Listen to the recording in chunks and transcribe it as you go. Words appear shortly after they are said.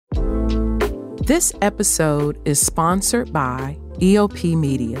This episode is sponsored by EOP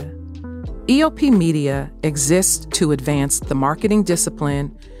Media. EOP Media exists to advance the marketing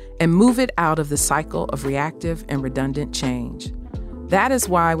discipline and move it out of the cycle of reactive and redundant change. That is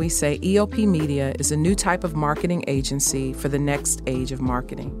why we say EOP Media is a new type of marketing agency for the next age of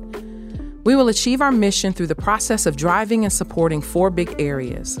marketing. We will achieve our mission through the process of driving and supporting 4 big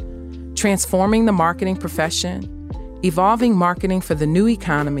areas: transforming the marketing profession, evolving marketing for the new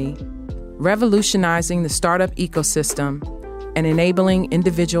economy, revolutionizing the startup ecosystem, and enabling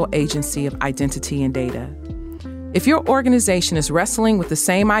individual agency of identity and data. If your organization is wrestling with the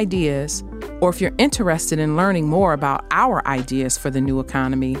same ideas, or if you're interested in learning more about our ideas for the new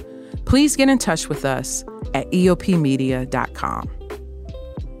economy, please get in touch with us at eopmedia.com.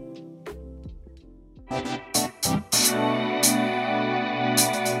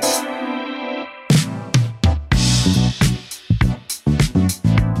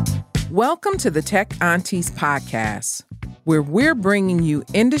 Welcome to the Tech Aunties podcast, where we're bringing you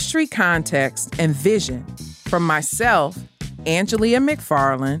industry context and vision from myself, Angelia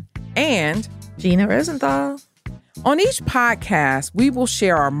McFarland, and Gina Rosenthal. On each podcast, we will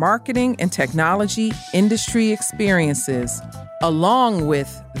share our marketing and technology industry experiences along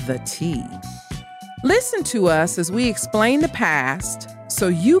with the tea. Listen to us as we explain the past so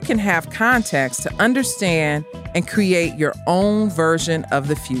you can have context to understand and create your own version of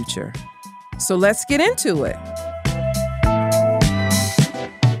the future. So let's get into it.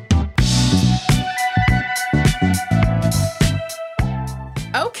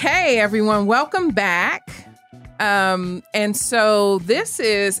 Okay, everyone, welcome back. And so this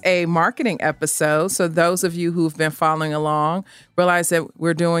is a marketing episode. So those of you who've been following along realize that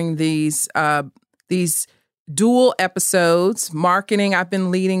we're doing these dual episodes. Marketing, I've been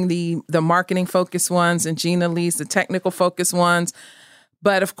leading the marketing focused ones, and Gina leads the technical focused ones.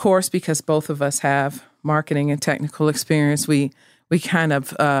 But of course, because both of us have marketing and technical experience, we kind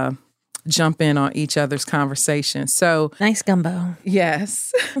of jump in on each other's conversation. So nice gumbo.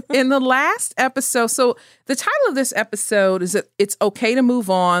 Yes. In the last episode, so the title of this episode is It's Okay to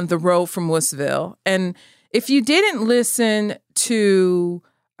Move On, The Road from Wussville. And if you didn't listen to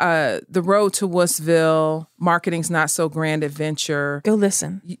The Road to Wussville, Marketing's Not So Grand Adventure, Go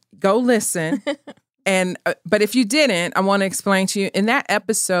listen. And but if you didn't, I want to explain to you. In that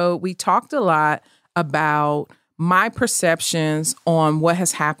episode, we talked a lot about my perceptions on what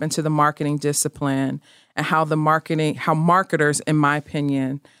has happened to the marketing discipline and how marketers, in my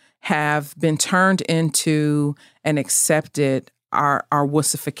opinion, have been turned into and accepted our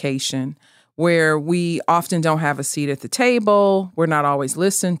wussification, where we often don't have a seat at the table. We're not always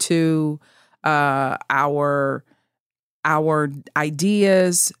listened to. Our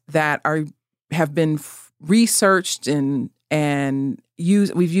ideas that have been researched and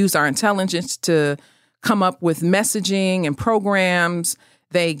we've used our intelligence to come up with messaging and programs.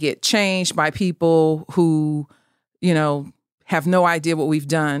 They get changed by people who, have no idea what we've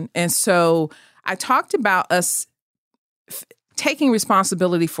done. And so I talked about us taking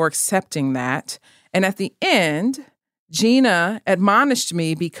responsibility for accepting that. And at the end, Gina admonished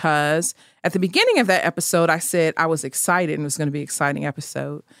me because at the beginning of that episode, I said I was excited and it was going to be an exciting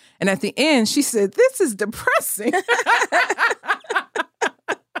episode. And at the end, she said, "This is depressing."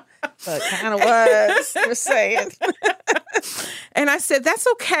 But kind of was, you're saying. And I said, that's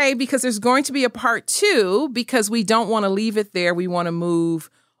okay, because there's going to be a part 2, because we don't want to leave it there. We want to move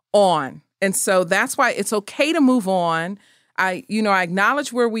on. And so that's why it's okay to move on. I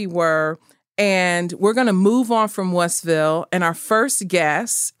acknowledge where we were, and we're going to move on from Wussville. And our first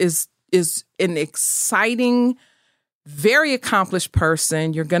guest is an exciting, very accomplished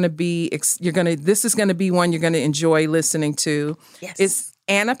person. This is going to be one you're going to enjoy listening to. Yes. It's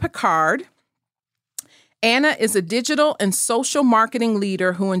Anna Picard. Anna is a digital and social marketing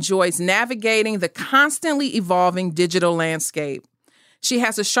leader who enjoys navigating the constantly evolving digital landscape. She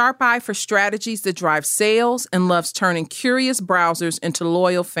has a sharp eye for strategies that drive sales and loves turning curious browsers into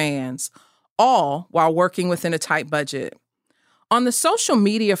loyal fans, all while working within a tight budget. On the social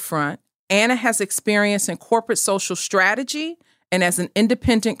media front, Anna has experience in corporate social strategy and as an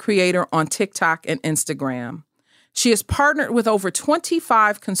independent creator on TikTok and Instagram. She has partnered with over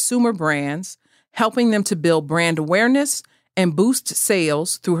 25 consumer brands, helping them to build brand awareness and boost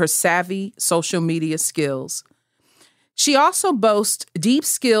sales through her savvy social media skills. She also boasts deep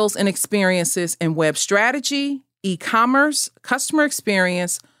skills and experiences in web strategy, e-commerce, customer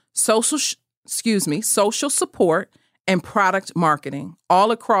experience, social support, and product marketing,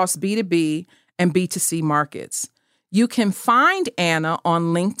 all across B2B and B2C markets. You can find Anna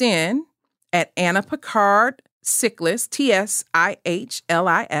on LinkedIn at Anna Picard Siclis, Tsihlis.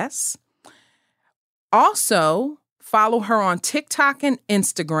 Also, follow her on TikTok and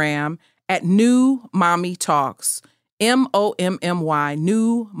Instagram at New Mommy Talks. MOMMY,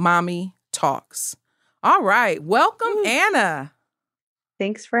 New Mommy Talks. All right. Welcome, Anna.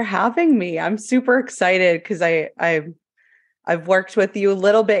 Thanks for having me. I'm super excited because I've worked with you a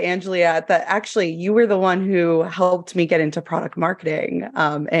little bit, Angelia. Actually, you were the one who helped me get into product marketing.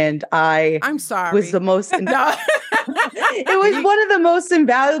 And I'm sorry. Was the most it was one of the most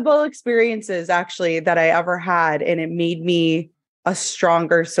invaluable experiences actually that I ever had. And it made me a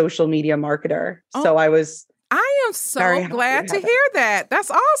stronger social media marketer. So I am so glad to hear that.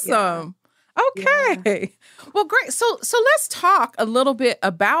 That's awesome. Yeah. Okay. Yeah. Well, great. So let's talk a little bit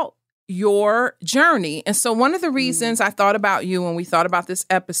about your journey. And so one of the reasons I thought about you when we thought about this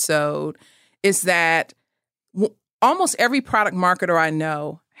episode is that almost every product marketer I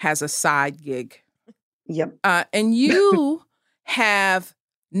know has a side gig. Yep. And you have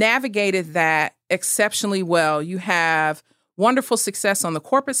navigated that exceptionally well. You have wonderful success on the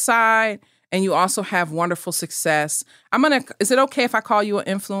corporate side, and you also have wonderful success. Is it okay if I call you an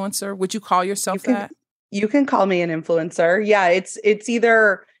influencer? Would you call yourself that? You can call me an influencer. Yeah, it's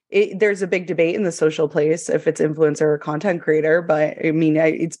either... there's a big debate in the social place if it's influencer or content creator, but I mean,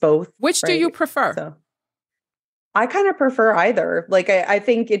 it's both. Which do you prefer? So, I kind of prefer either. Like, I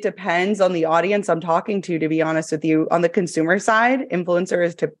think it depends on the audience I'm talking to be honest with you. On the consumer side, influencer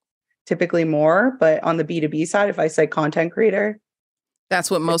is typically more, but on the B2B side, if I say content creator,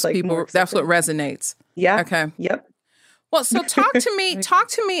 that's what most people, that's what resonates. Yeah. Okay. Yep. Well, so talk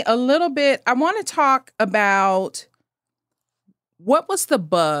to me a little bit. I want to talk about what was the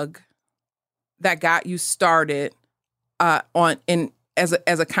bug that got you started as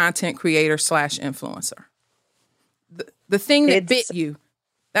a content creator / influencer? The thing that bit you.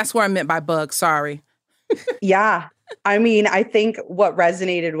 That's what I meant by bug. Sorry. Yeah. I mean, I think what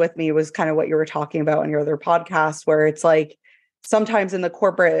resonated with me was kind of what you were talking about on your other podcast, where it's like sometimes in the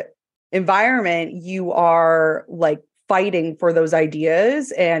corporate environment, you are like fighting for those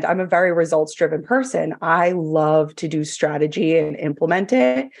ideas. And I'm a very results-driven person. I love to do strategy and implement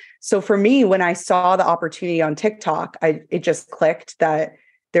it. So for me, when I saw the opportunity on TikTok, it just clicked that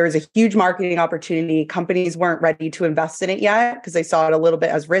there was a huge marketing opportunity. Companies weren't ready to invest in it yet because they saw it a little bit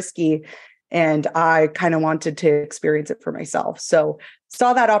as risky. And I kind of wanted to experience it for myself. So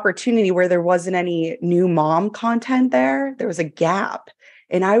saw that opportunity where there wasn't any new mom content there. There was a gap.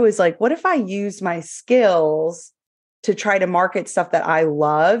 And I was like, what if I use my skills to try to market stuff that I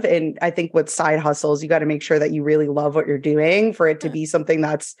love? And I think with side hustles, you got to make sure that you really love what you're doing for it to be something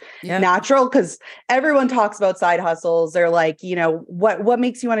that's natural. Because everyone talks about side hustles. They're like, you know, what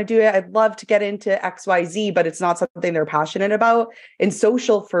makes you want to do it? I'd love to get into XYZ, but it's not something they're passionate about. And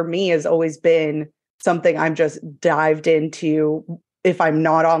social for me has always been something I'm just dived into. If I'm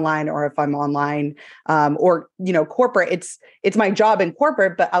not online or if I'm online, or, you know, corporate, it's my job in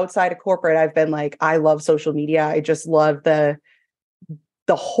corporate, but outside of corporate, I've been like, I love social media. I just love the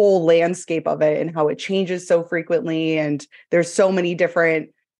whole landscape of it and how it changes so frequently. And there's so many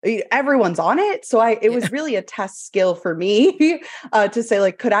different, everyone's on it. So it was really a test skill for me to say,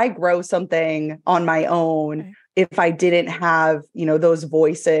 like, could I grow something on my own if I didn't have, you know, those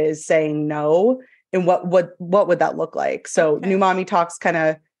voices saying no? And what would that look like? So New Mommy Talks kind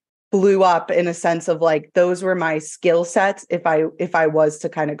of blew up in a sense of like, those were my skill sets if I was to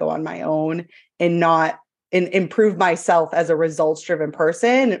kind of go on my own and not improve myself as a results-driven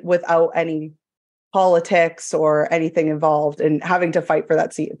person without any politics or anything involved and having to fight for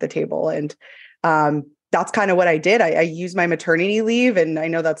that seat at the table. And that's kind of what I did. I used my maternity leave, and I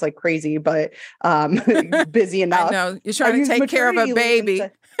know that's like crazy, but busy enough. I know you're trying to take care of a baby.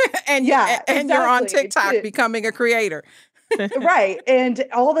 And exactly. You're on TikTok becoming a creator. Right. And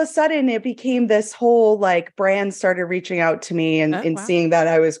all of a sudden it became this whole like brand started reaching out to me and seeing that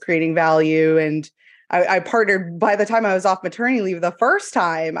I was creating value. And I partnered by the time I was off maternity leave the first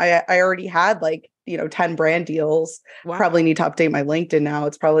time, I already had like, 10 brand deals. Wow. Probably need to update my LinkedIn now.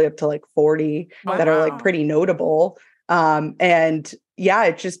 It's probably up to like 40 that are like pretty notable. And yeah,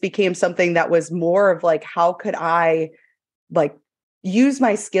 it just became something that was more of like, how could I like use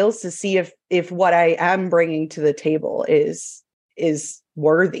my skills to see if what I am bringing to the table is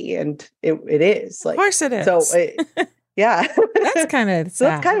worthy, and it is. Like, of course it is. So yeah, that's kind of so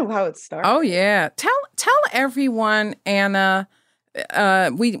that's kind of how it started. Oh yeah, tell everyone, Anna.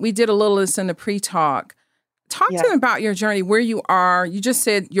 We did a little of this in the pre-talk. Talk to them about your journey, where you are. You just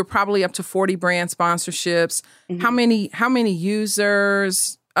said you're probably up to 40 brand sponsorships. Mm-hmm. How many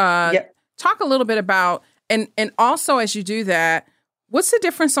users? Talk a little bit about and also as you do that. What's the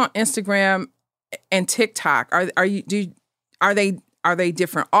difference on Instagram and TikTok? Are they are they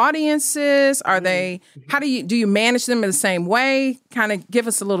different audiences? Are they, how do you manage them in the same way? Kind of give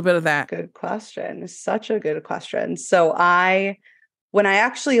us a little bit of that. Good question. Such a good question. So when I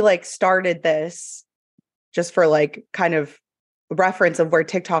actually like started this, just for like kind of reference of where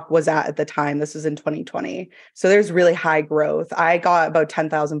TikTok was at the time, this was in 2020. So there's really high growth. I got about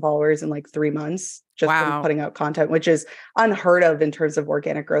 10,000 followers in like 3 months just from putting out content, which is unheard of in terms of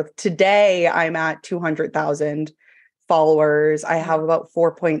organic growth. Today, I'm at 200,000 followers. I have about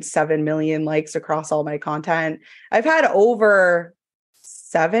 4.7 million likes across all my content. I've had over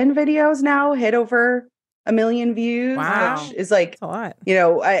 7 videos now hit over 1 million views, which is like, a lot. You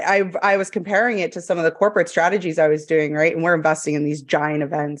know, I was comparing it to some of the corporate strategies I was doing, right? And we're investing in these giant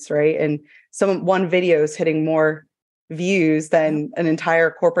events, right? And one video is hitting more views than an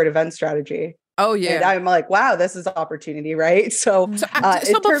entire corporate event strategy. Oh yeah. And I'm like, wow, this is opportunity, right? So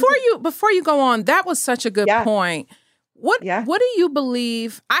before you go on, that was such a good point. What do you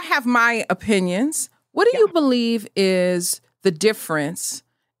believe? I have my opinions. What do you believe is the difference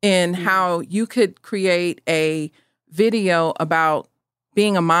in how you could create a video about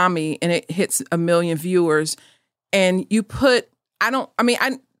being a mommy and it hits 1 million viewers, and you put,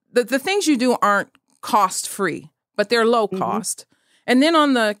 the things you do aren't cost free, but they're low cost. And then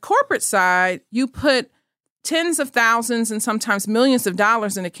on the corporate side, you put tens of thousands and sometimes millions of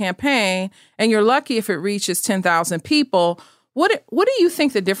dollars in a campaign, and you're lucky if it reaches 10,000 people. What do you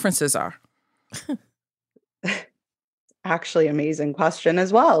think the differences are? Actually, amazing question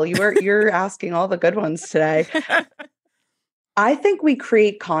as well. You're asking all the good ones today. I think we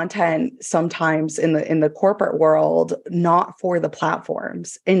create content sometimes in the corporate world, not for the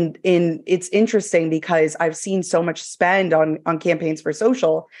platforms. And it's interesting because I've seen so much spend on campaigns for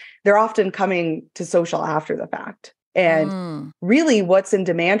social. They're often coming to social after the fact. And really what's in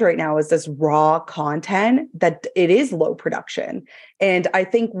demand right now is this raw content that it is low production. And I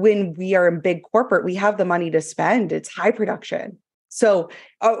think when we are in big corporate, we have the money to spend. It's high production. So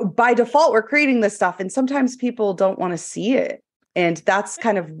by default, we're creating this stuff and sometimes people don't want to see it. And that's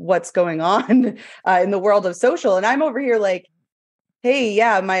kind of what's going on in the world of social. And I'm over here like, hey,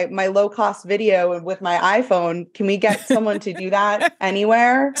 yeah, my low cost video with my iPhone, can we get someone to do that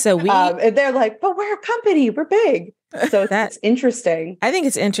anywhere? So they're like, but we're a company, we're big. So that's interesting. I think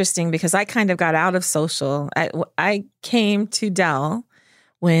it's interesting because I kind of got out of social. I came to Dell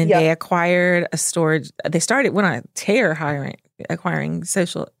when they acquired a storage. They went on a tear acquiring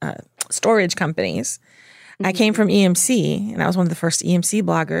social storage companies. I came from EMC, and I was one of the first EMC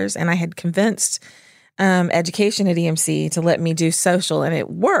bloggers, and I had convinced education at EMC to let me do social, and it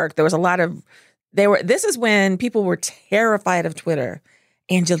worked. There was a lot of this is when people were terrified of Twitter.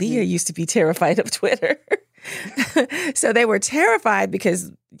 Angelia used to be terrified of Twitter. So they were terrified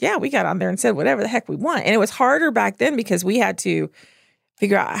because, we got on there and said whatever the heck we want. And it was harder back then because we had to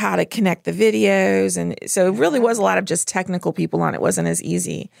figure out how to connect the videos. And so it really was a lot of just technical people on it. It wasn't as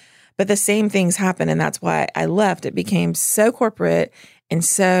easy. But the same things happened. And that's why I left. It became so corporate and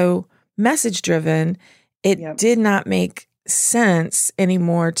so message driven. It did not make sense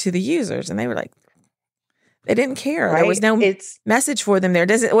anymore to the users. And they were like, they didn't care. Right? There was no message for them there.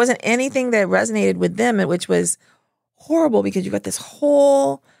 It wasn't anything that resonated with them, which was horrible because you got this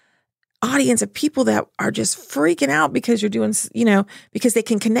whole audience of people that are just freaking out because you're doing, because they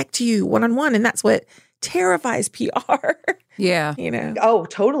can connect to you one-on-one. And that's what terrifies PR. Yeah. Oh,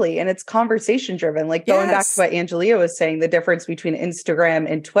 totally. And it's conversation driven. Like going back to what Angelia was saying, the difference between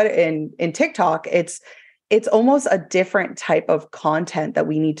Instagram and Twitter and TikTok, it's almost a different type of content that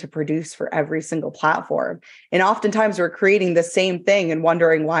we need to produce for every single platform. And oftentimes we're creating the same thing and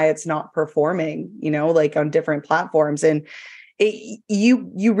wondering why it's not performing, like on different platforms. And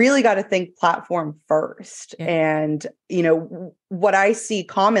you really got to think platform first. Yeah. And, what I see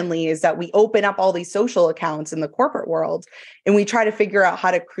commonly is that we open up all these social accounts in the corporate world and we try to figure out how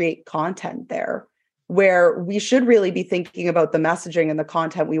to create content there, where we should really be thinking about the messaging and the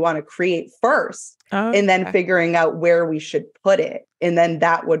content we want to create first, and then figuring out where we should put it. And then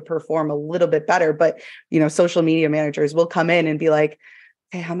that would perform a little bit better. But, social media managers will come in and be like,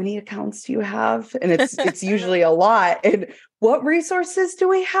 hey, how many accounts do you have? And it's usually a lot. And what resources do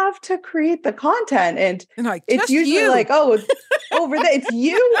we have to create the content? And like, it's usually like, over there, it's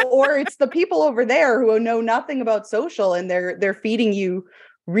you, or it's the people over there who know nothing about social, and they're feeding you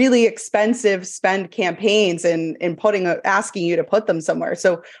really expensive spend campaigns and asking you to put them somewhere.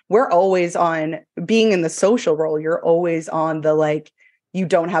 So we're always on being in the social role. You're always on the you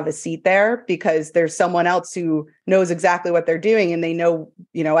don't have a seat there because there's someone else who knows exactly what they're doing, and they know,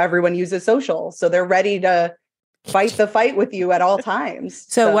 everyone uses social. So they're ready to fight the fight with you at all times.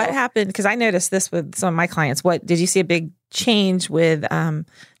 So what happened? Because I noticed this with some of my clients. What did you see a big change with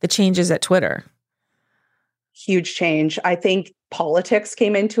the changes at Twitter? Huge change. I think politics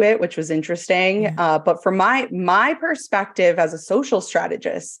came into it, which was interesting. Yeah. But from my perspective as a social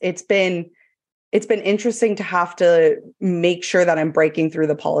strategist, it's been interesting to have to make sure that I'm breaking through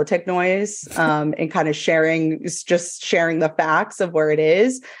the politic noise and kind of sharing the facts of where it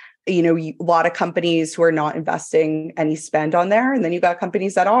is. You know, a lot of companies who are not investing any spend on there, and then you got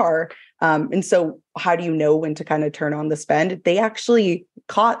companies that are. And so how do you know when to kind of turn on the spend? They actually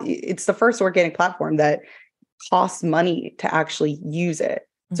it's the first organic platform that costs money to actually use it.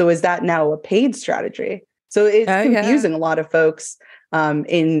 So is that now a paid strategy? So it's confusing a lot of folks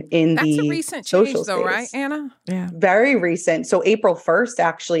in That's the a recent social change, though, space. right, Anna? Yeah, very recent. So April 1st,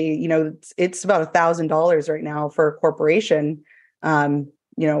 actually, you know, it's about $1,000 right now for a corporation,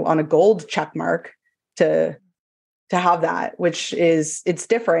 you know, on a gold check mark to have that, which is, it's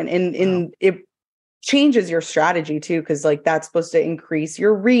different. And it changes your strategy too, because like that's supposed to increase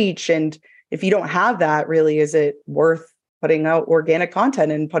your reach. And if you don't have that, really, is it worth putting out organic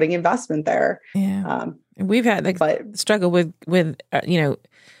content and putting investment there? Yeah. We've had the struggle with you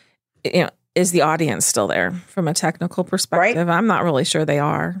know, is the audience still there from a technical perspective? Right. I'm not really sure they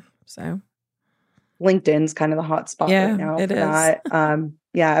are. So LinkedIn's kind of the hot spot right now for that.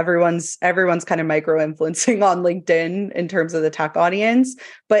 Yeah, everyone's kind of micro influencing on LinkedIn in terms of the tech audience.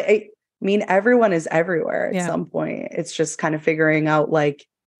 But I mean, everyone is everywhere at some point. It's just kind of figuring out like,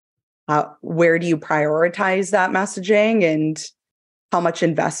 where do you prioritize that messaging and how much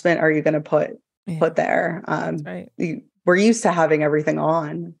investment are you going to put there? That's right. We're used to having everything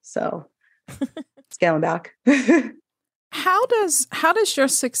on, so scaling back. How does your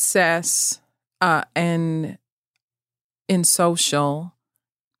success in social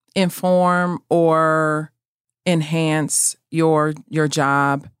inform or enhance your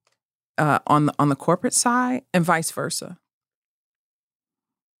job on the corporate side and vice versa?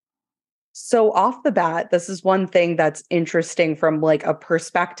 So off the bat, this is one thing that's interesting from like a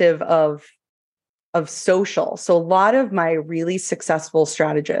perspective of social. So a lot of my really successful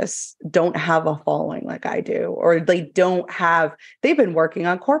strategists don't have a following like I do, or they've been working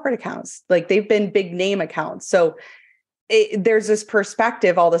on corporate accounts. Like they've been big name accounts. So there's this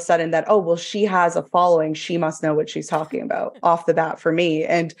perspective all of a sudden that, oh, well, she has a following. She must know what she's talking about off the bat for me.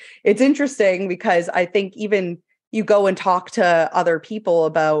 And it's interesting because I think even you go and talk to other people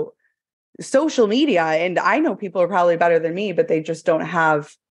about social media, and I know people are probably better than me, but they just don't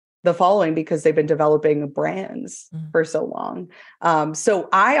have the following because they've been developing brands for so long. So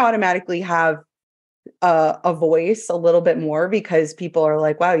I automatically have a voice a little bit more because people are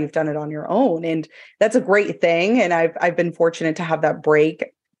like, wow, you've done it on your own. And that's a great thing. And I've been fortunate to have that break,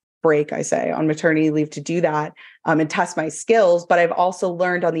 I say, on maternity leave to do that and test my skills. But I've also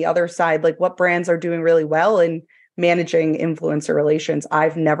learned on the other side, like what brands are doing really well and managing influencer relations.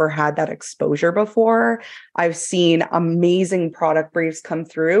 I've never had that exposure before. I've seen amazing product briefs come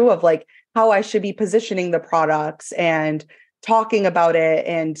through of like how I should be positioning the products and talking about it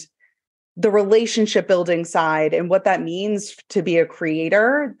and the relationship building side and what that means to be a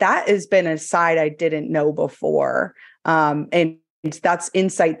creator. That has been a side I didn't know before. And that's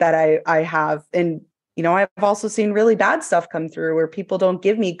insight that I have. And, you know, I've also seen really bad stuff come through where people don't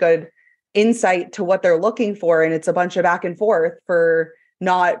give me good insight to what they're looking for, and it's a bunch of back and forth for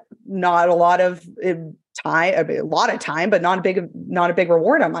not a lot of time, a lot of time, but not a big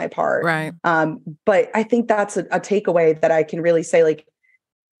reward on my part. Right. But I think that's a takeaway that I can really say, like,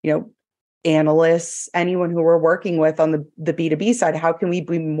 you know, analysts, anyone who we're working with on the B2B side, how can we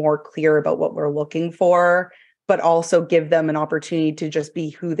be more clear about what we're looking for, but also give them an opportunity to just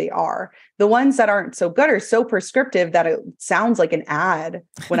be who they are. The ones that aren't so good are so prescriptive that it sounds like an ad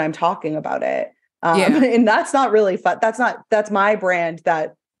when I'm talking about it. And that's not really fun. That's my brand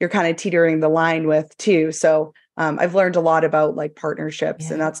that you're kind of teetering the line with too. So I've learned a lot about like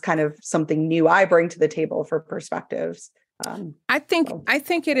partnerships, and that's kind of something new I bring to the table for perspectives. I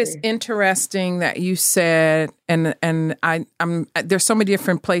think it is interesting that you said, and I'm there's so many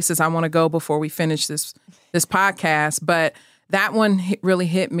different places I want to go before we finish this podcast, but that one really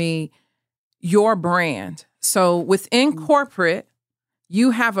hit me. Your brand. So within corporate, you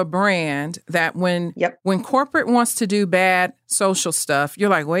have a brand that when corporate wants to do bad social stuff, you're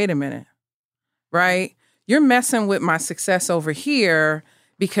like, wait a minute, right? You're messing with my success over here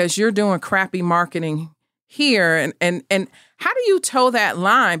because you're doing crappy marketing here. And how do you toe that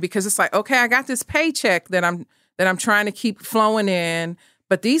line? Because it's like, okay, I got this paycheck that I'm trying to keep flowing in,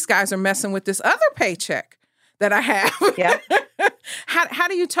 but these guys are messing with this other paycheck that I have. Yeah. How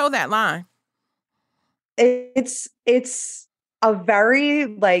do you toe that line? it's a very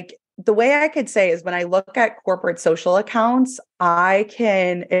like, the way I could say is when I look at corporate social accounts,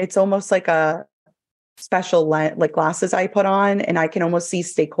 it's almost like a special like glasses I put on, and I can almost see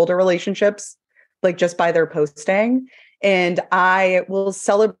stakeholder relationships like just by their posting. And I will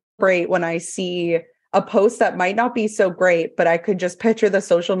celebrate when I see a post that might not be so great, but I could just picture the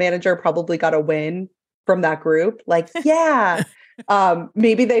social manager probably got a win from that group. Like, yeah,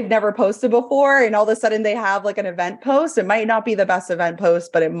 maybe they've never posted before, and all of a sudden they have like an event post. It might not be the best event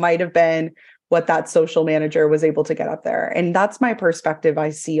post, but it might have been what that social manager was able to get up there. And that's my perspective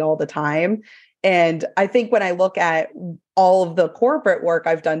I see all the time. And I think when I look at all of the corporate work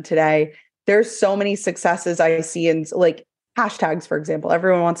I've done today, there's so many successes I see in like hashtags, for example.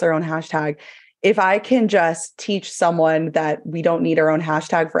 Everyone wants their own hashtag. If I can just teach someone that we don't need our own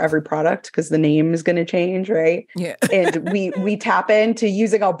hashtag for every product because the name is going to change, right? Yeah. And we tap into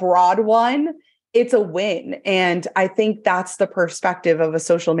using a broad one, it's a win. And I think that's the perspective of a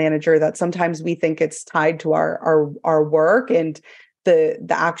social manager, that sometimes we think it's tied to our work and the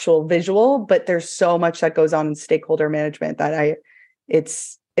actual visual, but there's so much that goes on in stakeholder management that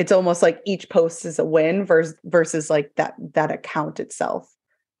it's almost like each post is a win versus like that account itself.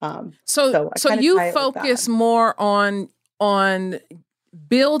 So you focus more on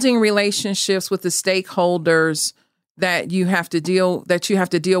building relationships with the stakeholders that you have to deal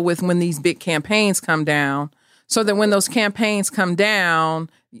with when these big campaigns come down, so that when those campaigns come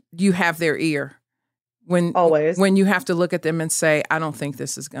down, you have their ear. When you have to look at them and say, I don't think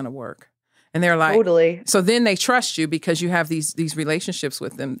this is going to work. And they're like, totally. So then they trust you because you have these relationships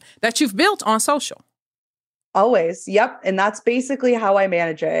with them that you've built on social. Always. Yep. And that's basically how I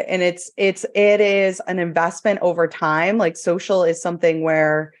manage it. And it is an investment over time. Like social is something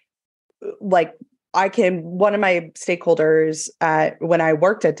where like one of my stakeholders when I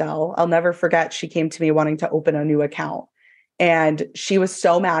worked at Dell, I'll never forget, she came to me wanting to open a new account, and she was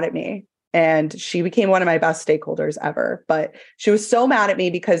so mad at me. And she became one of my best stakeholders ever. But she was so mad at me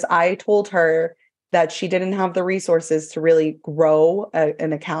because I told her that she didn't have the resources to really grow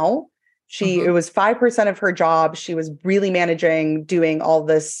an account. It was 5% of her job. She was really managing, doing all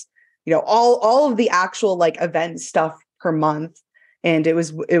this, all of the actual like event stuff per month. And it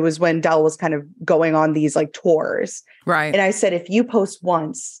was when Dell was kind of going on these like tours. Right. And I said, if you post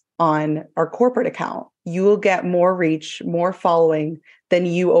once on our corporate account, you will get more reach, more following than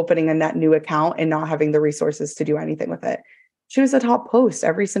you opening a net new account and not having the resources to do anything with it. She was a top post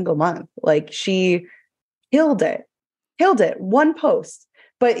every single month. Like, she killed it, one post.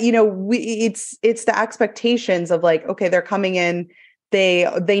 But, it's the expectations of like, okay, they're coming in,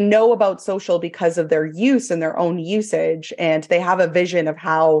 they know about social because of their use and their own usage, and they have a vision of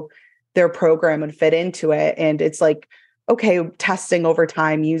how their program would fit into it. And it's like, okay, testing over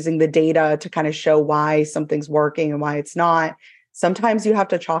time, using the data to kind of show why something's working and why it's not. Sometimes you have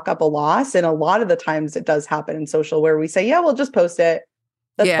to chalk up a loss. And a lot of the times it does happen in social where we say, yeah, we'll just post it.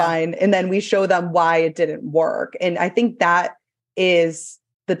 That's fine. And then we show them why it didn't work. And I think that is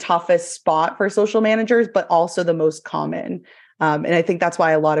the toughest spot for social managers, but also the most common. And I think that's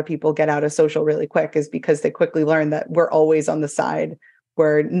why a lot of people get out of social really quick, is because they quickly learn that we're always on the side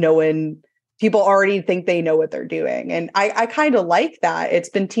where people already think they know what they're doing. And I kind of like that. It's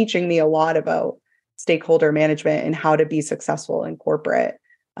been teaching me a lot about stakeholder management and how to be successful in corporate,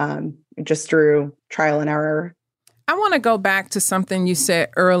 just through trial and error. I want to go back to something you said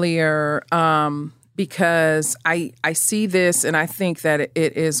earlier, because I see this and I think that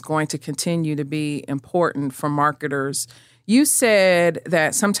it is going to continue to be important for marketers. You said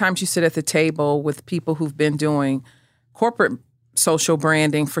that sometimes you sit at the table with people who've been doing corporate social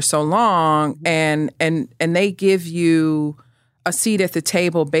branding for so long, and they give you a seat at the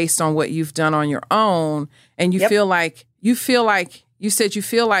table based on what you've done on your own, and you feel like you said you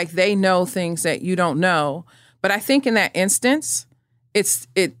feel like they know things that you don't know. But I think in that instance, it's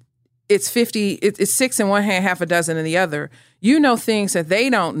 50, it's 6 in one hand, half a dozen in the other. You know things that they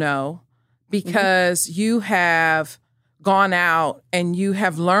don't know because you have gone out and you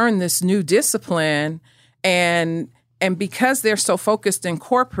have learned this new discipline, and because they're so focused in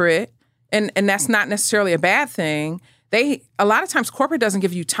corporate, and that's not necessarily a bad thing, a lot of times corporate doesn't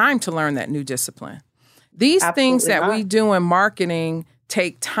give you time to learn that new discipline. These things that we do in marketing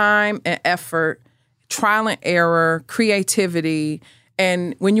take time and effort, trial and error, creativity.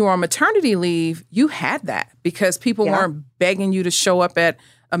 And when you were on maternity leave, you had that because people weren't begging you to show up at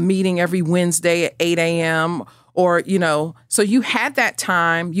a meeting every Wednesday at 8 a.m. or, so you had that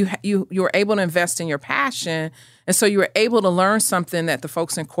time. You were able to invest in your passion. And so you were able to learn something that the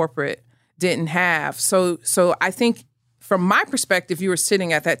folks in corporate didn't have. So I think from my perspective, you were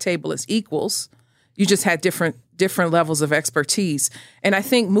sitting at that table as equals. You just had different levels of expertise. And I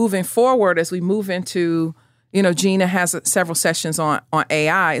think moving forward, as we move into, Gina has several sessions on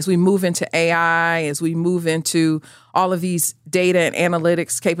AI. As we move into AI, as we move into all of these data and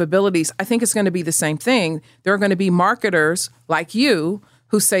analytics capabilities, I think it's going to be the same thing. There are going to be marketers like you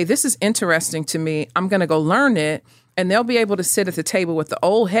who say, this is interesting to me. I'm going to go learn it. And they'll be able to sit at the table with the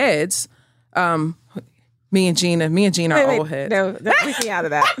old heads. Me and Gina are old heads. No, leave me out of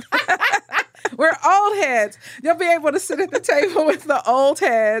that. We're old heads. You'll be able to sit at the table with the old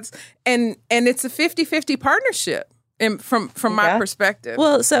heads, and it's a 50-50 partnership from my perspective.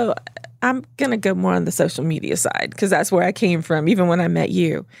 Well, so I'm going to go more on the social media side because that's where I came from, even when I met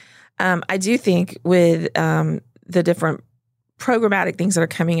you. I do think with the different programmatic things that are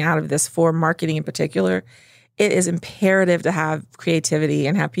coming out of this for marketing in particular, it is imperative to have creativity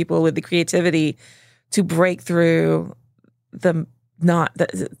and have people with the creativity to break through the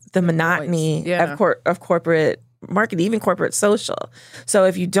monotony of corporate marketing, even corporate social. So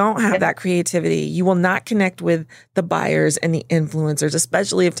if you don't have that creativity, you will not connect with the buyers and the influencers,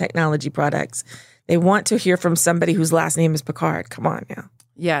 especially of technology products. They want to hear from somebody whose last name is Picard. Come on now.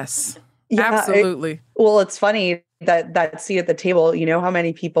 Yes, absolutely. It's funny that seat at the table, how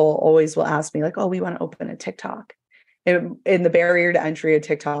many people always will ask me like, oh, we want to open a TikTok. In the barrier to entry of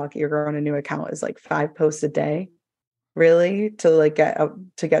TikTok, you're growing a new account is like 5 posts a day. Really? To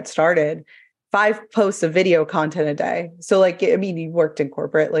get started, 5 posts of video content a day. So you worked in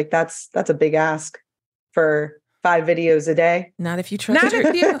corporate, that's a big ask for 5 videos a day. Not if you trust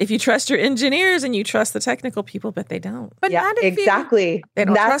if you trust your engineers and you trust the technical people, but they don't. But not if exactly. They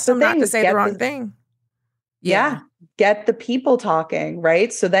don't trust them not to say the wrong thing. Yeah. Get the people talking,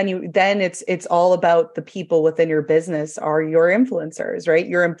 right? So then it's all about the people within your business are your influencers, right?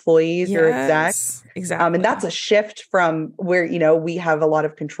 Your employees, your execs. Exactly. And that's a shift from where, we have a lot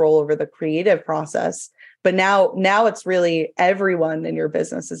of control over the creative process. But now it's really everyone in your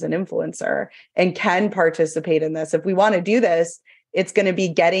business is an influencer and can participate in this. If we want to do this, it's going to be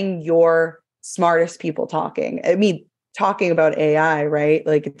getting your smartest people talking. I mean, talking about AI, right?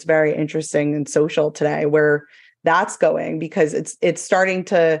 It's very interesting in social today where that's going because it's starting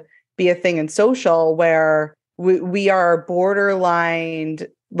to be a thing in social where we are borderline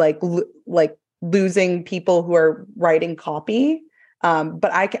like losing people who are writing copy.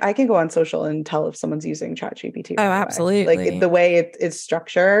 But I can go on social and tell if someone's using ChatGPT. Oh, absolutely. The way it's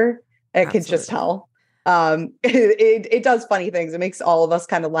structured, I can just tell. It does funny things. It makes all of us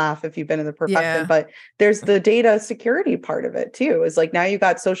kind of laugh if you've been in the profession, but there's the data security part of it too. Is now you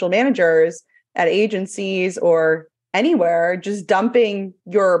got social managers at agencies or anywhere just dumping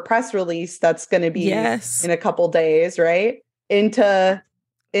your press release that's going to be in a couple days, right? Into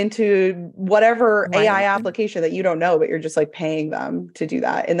whatever AI application that you don't know, but you're just paying them to do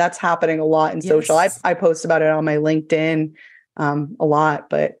that. And that's happening a lot in social. I post about it on my LinkedIn a lot,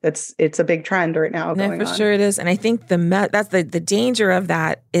 but it's a big trend right now. Sure it is. And I think that's the danger of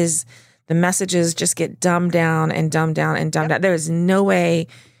that is the messages just get dumbed down and dumbed down and dumbed down. There is no way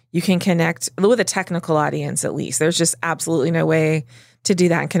you can connect with a technical audience, at least. There's just absolutely no way to do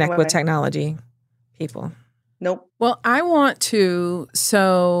that and connect with technology people. Nope. Well, I want to,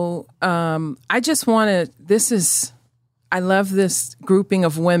 I just want to, I love this grouping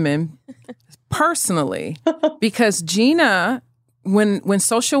of women personally, because Gina, when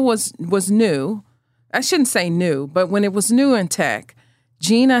social was new, I shouldn't say new, but when it was new in tech,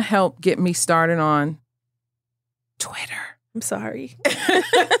 Gina helped get me started on Twitter. I'm sorry.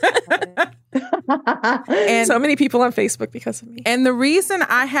 And so many people on Facebook because of me. And the reason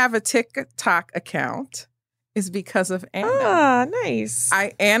I have a TikTok account is because of Anna. Ah, nice.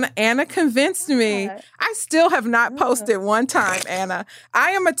 Anna convinced me. I still have not posted one time, Anna.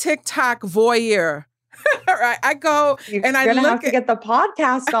 I am a TikTok voyeur. Right. I go and I look have to get the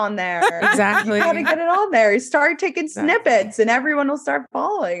podcast on there. Exactly. You got to get it on there. Start taking snippets and everyone will start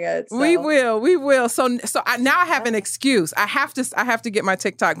following it. So. We will. So now I have an excuse. I have to get my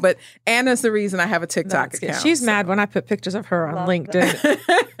TikTok, but Anna's the reason I have a TikTok account. She's mad when I put pictures of her on LinkedIn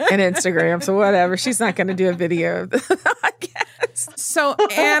and Instagram. So whatever. She's not going to do a video of the podcast. So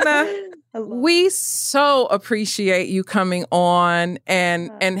Anna, we so appreciate you coming on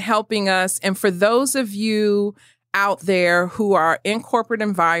and helping us. And for those of you out there who are in corporate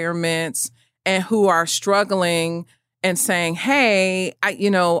environments and who are struggling and saying, hey, I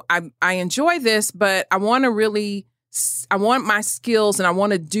enjoy this, but I want my skills and I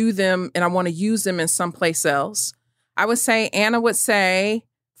want to do them and I want to use them in someplace else. I would say, Anna would say,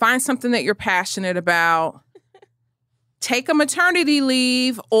 find something that you're passionate about, take a maternity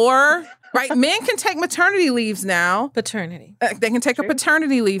leave or... Right, men can take maternity leaves now. Paternity. They can take a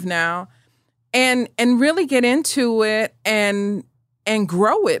paternity leave now. and really get into it and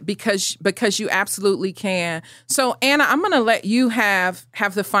grow it because you absolutely can. So Anna, I'm going to let you have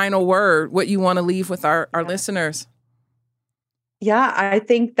the final word, what you want to leave with our listeners. Yeah, I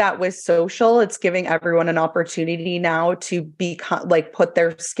think that with social, it's giving everyone an opportunity now to put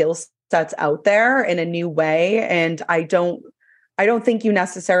their skill sets out there in a new way. And I don't think you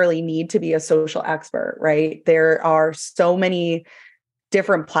necessarily need to be a social expert, right? There are so many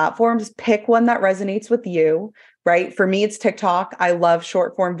different platforms. Pick one that resonates with you, right? For me, it's TikTok. I love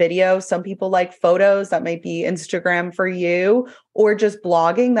short form video. Some people like photos. That might be Instagram for you, or just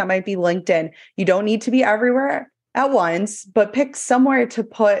blogging. That might be LinkedIn. You don't need to be everywhere at once, but pick somewhere to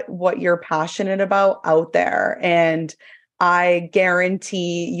put what you're passionate about out there. And I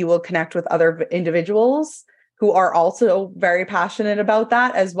guarantee you will connect with other individuals who are also very passionate about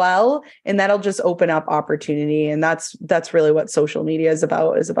that as well. And that'll just open up opportunity. And that's really what social media is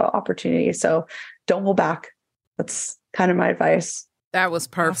about opportunity. So don't hold back. That's kind of my advice. That was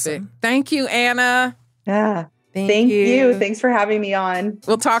perfect. Awesome. Thank you, Anna. Yeah. Thank you. Thanks for having me on.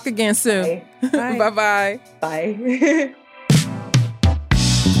 We'll talk again soon. Bye. Bye-bye. Bye.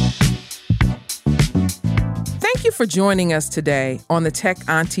 Thank you for joining us today on the Tech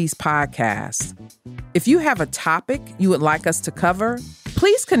Aunties podcast. If you have a topic you would like us to cover,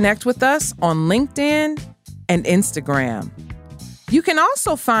 please connect with us on LinkedIn and Instagram. You can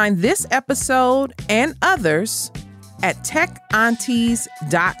also find this episode and others at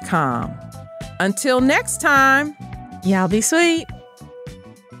techaunties.com. Until next time, y'all be sweet.